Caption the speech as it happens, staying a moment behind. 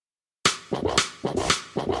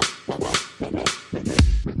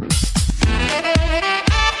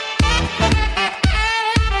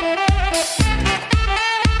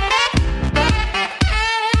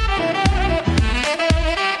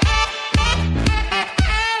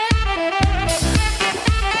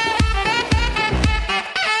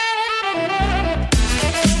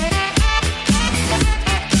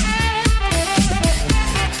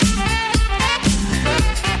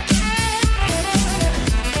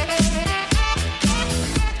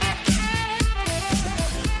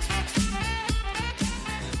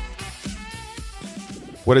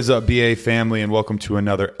What is up, BA family, and welcome to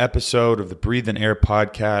another episode of the Breathe and Air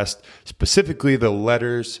podcast, specifically the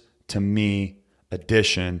Letters to Me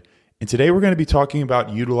edition. And today we're going to be talking about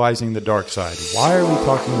utilizing the dark side. Why are we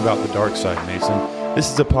talking about the dark side, Mason? This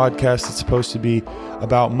is a podcast that's supposed to be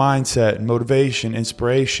about mindset, motivation,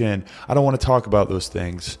 inspiration. I don't want to talk about those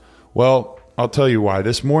things. Well, I'll tell you why.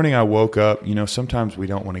 This morning I woke up, sometimes we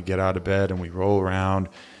don't want to get out of bed and we roll around.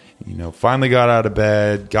 Finally got out of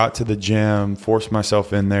bed, got to the gym, forced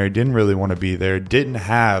myself in there, didn't really want to be there, didn't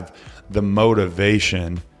have the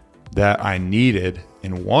motivation that I needed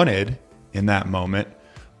and wanted in that moment,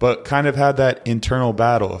 but kind of had that internal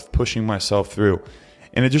battle of pushing myself through.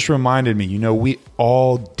 And it just reminded me, we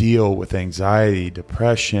all deal with anxiety,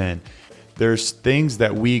 depression. There's things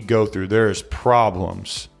that we go through. There's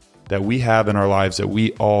problems that we have in our lives that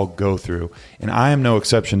we all go through. And I am no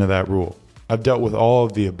exception to that rule. I've dealt with all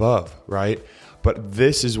of the above, right? But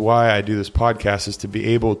this is why I do this podcast, is to be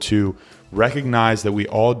able to recognize that we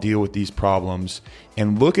all deal with these problems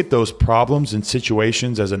and look at those problems and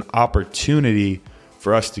situations as an opportunity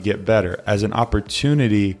for us to get better, as an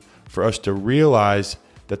opportunity for us to realize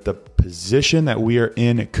that the position that we are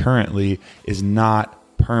in currently is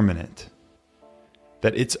not permanent,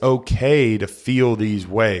 that it's okay to feel these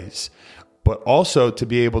ways, but also to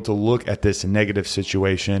be able to look at this negative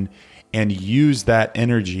situation and use that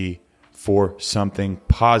energy for something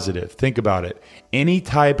positive. Think about it. Any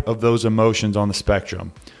type of those emotions on the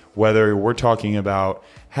spectrum, whether we're talking about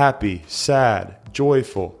happy, sad,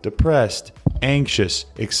 joyful, depressed, anxious,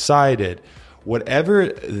 excited, whatever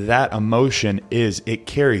that emotion is, it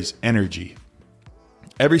carries energy.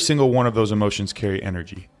 Every single one of those emotions carry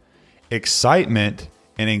energy. Excitement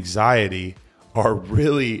and anxiety are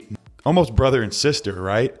really almost brother and sister,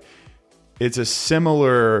 right? It's a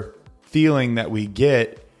similar feeling that we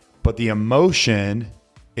get, but the emotion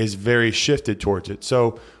is very shifted towards it.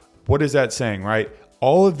 So what is that saying, right?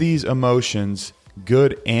 All of these emotions,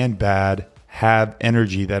 good and bad, have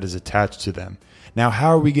energy that is attached to them. Now, how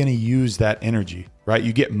are we going to use that energy, right?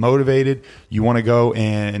 You get motivated. You want to go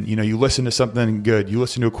and, you listen to something good. You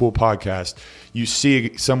listen to a cool podcast. You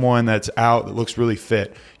see someone that's out that looks really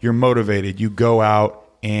fit. You're motivated. You go out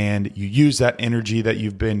and you use that energy that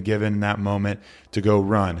you've been given in that moment to go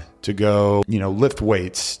run, to go, lift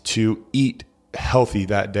weights, to eat healthy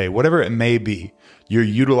that day, whatever it may be. You're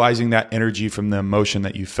utilizing that energy from the emotion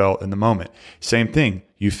that you felt in the moment. Same thing.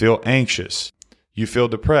 You feel anxious. You feel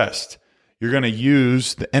depressed. You're going to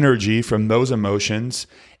use the energy from those emotions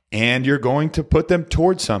and you're going to put them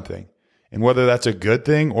towards something. And whether that's a good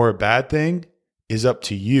thing or a bad thing is up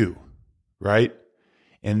to you, right?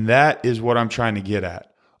 And that is what I'm trying to get at.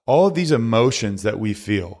 All of these emotions that we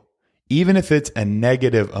feel, even if it's a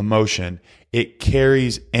negative emotion, it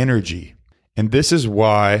carries energy. And this is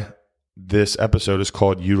why this episode is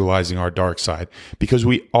called Utilizing Our Dark Side, because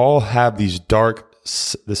we all have this dark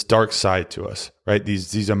side to us, right?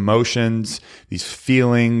 These emotions, these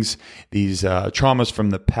feelings, these traumas from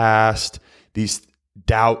the past, these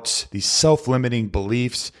doubts, these self-limiting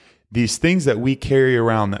beliefs, these things that we carry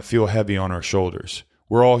around that feel heavy on our shoulders.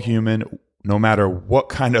 We're all human. No matter what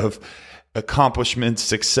kind of accomplishments,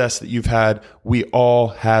 success that you've had, we all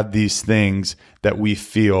have these things that we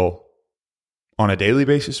feel on a daily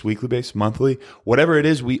basis, weekly basis, monthly, whatever it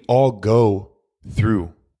is, we all go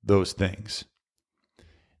through those things.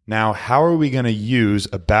 Now, how are we going to use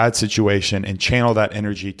a bad situation and channel that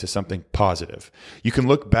energy to something positive? You can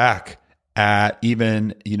look back at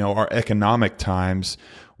even, our economic times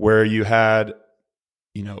where you had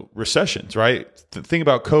recessions, right? Think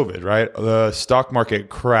about COVID, right? The stock market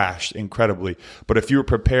crashed incredibly. But if you were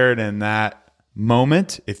prepared in that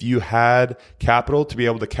moment, if you had capital to be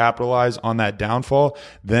able to capitalize on that downfall,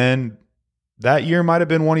 then that year might have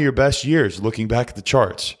been one of your best years looking back at the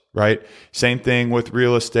charts, right? Same thing with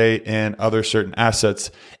real estate and other certain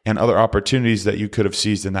assets and other opportunities that you could have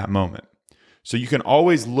seized in that moment. So you can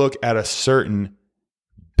always look at a certain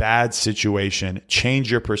bad situation, change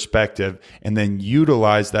your perspective, and then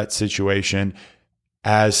utilize that situation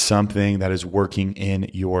as something that is working in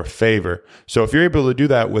your favor. So if you're able to do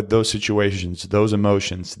that with those situations, those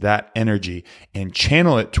emotions, that energy, and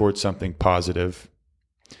channel it towards something positive,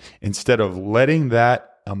 instead of letting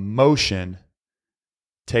that emotion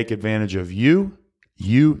take advantage of you,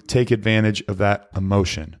 you take advantage of that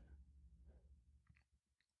emotion.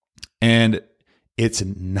 And it's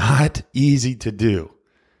not easy to do.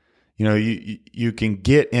 You know, you can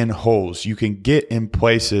get in holes. You can get in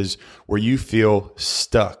places where you feel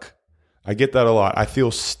stuck. I get that a lot. I feel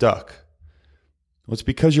stuck. Well, it's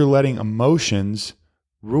because you're letting emotions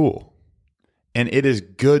rule. And it is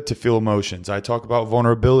good to feel emotions. I talk about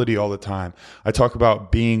vulnerability all the time. I talk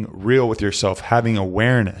about being real with yourself, having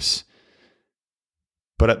awareness.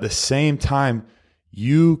 But at the same time,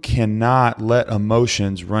 you cannot let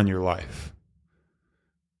emotions run your life.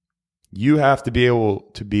 You have to be able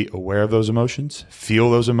to be aware of those emotions,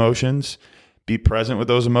 feel those emotions, be present with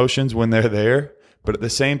those emotions when they're there, but at the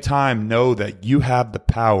same time, know that you have the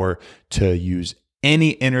power to use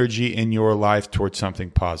any energy in your life towards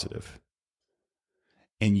something positive.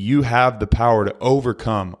 And you have the power to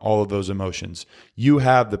overcome all of those emotions. You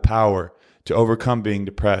have the power to overcome being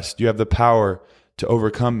depressed. You have the power to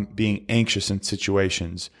overcome being anxious in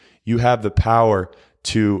situations. You have the power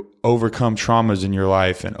to overcome traumas in your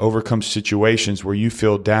life and overcome situations where you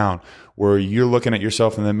feel down, where you're looking at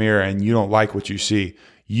yourself in the mirror and you don't like what you see.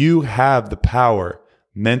 You have the power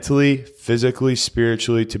mentally, physically,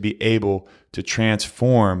 spiritually to be able to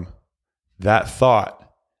transform that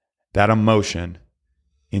thought, that emotion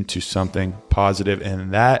into something positive.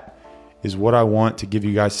 And that is what I want to give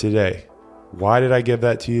you guys today. Why did I give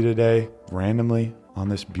that to you today randomly on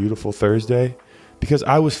this beautiful Thursday? Because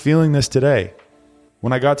I was feeling this today.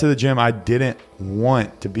 When I got to the gym, I didn't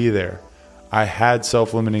want to be there. I had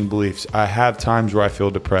self-limiting beliefs. I have times where I feel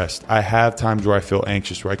depressed. I have times where I feel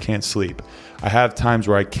anxious, where I can't sleep. I have times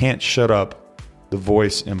where I can't shut up the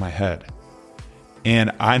voice in my head.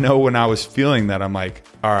 And I know when I was feeling that, I'm like,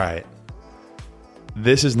 all right,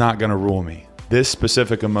 this is not going to rule me. This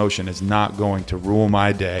specific emotion is not going to rule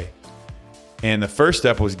my day. And the first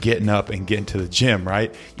step was getting up and getting to the gym,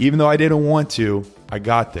 right? Even though I didn't want to, I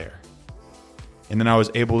got there. And then I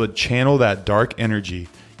was able to channel that dark energy,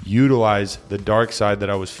 utilize the dark side that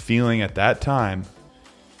I was feeling at that time,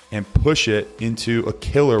 and push it into a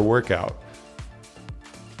killer workout.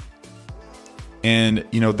 And,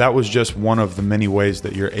 you know, that was just one of the many ways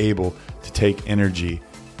that you're able to take energy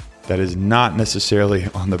that is not necessarily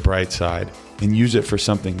on the bright side and use it for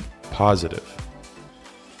something positive.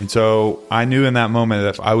 And so I knew in that moment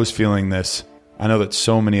that if I was feeling this, I know that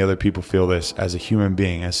so many other people feel this as a human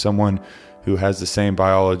being, as someone who has the same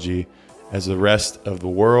biology as the rest of the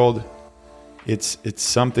world. It's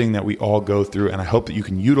something that we all go through, and I hope that you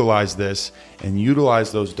can utilize this and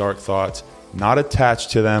utilize those dark thoughts, not attached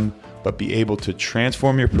to them, but be able to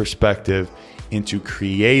transform your perspective into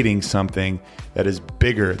creating something that is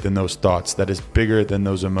bigger than those thoughts, that is bigger than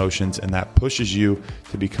those emotions, and that pushes you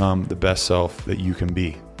to become the best self that you can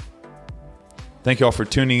be. Thank you all for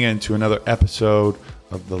tuning in to another episode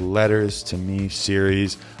of the Letters to Me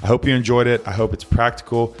series. I hope you enjoyed it. I hope it's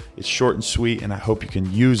practical, it's short and sweet, and I hope you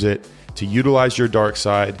can use it to utilize your dark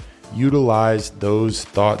side, utilize those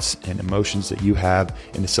thoughts and emotions that you have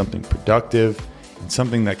into something productive and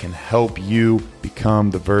something that can help you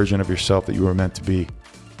become the version of yourself that you were meant to be.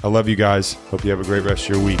 I love you guys. Hope you have a great rest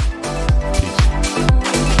of your week.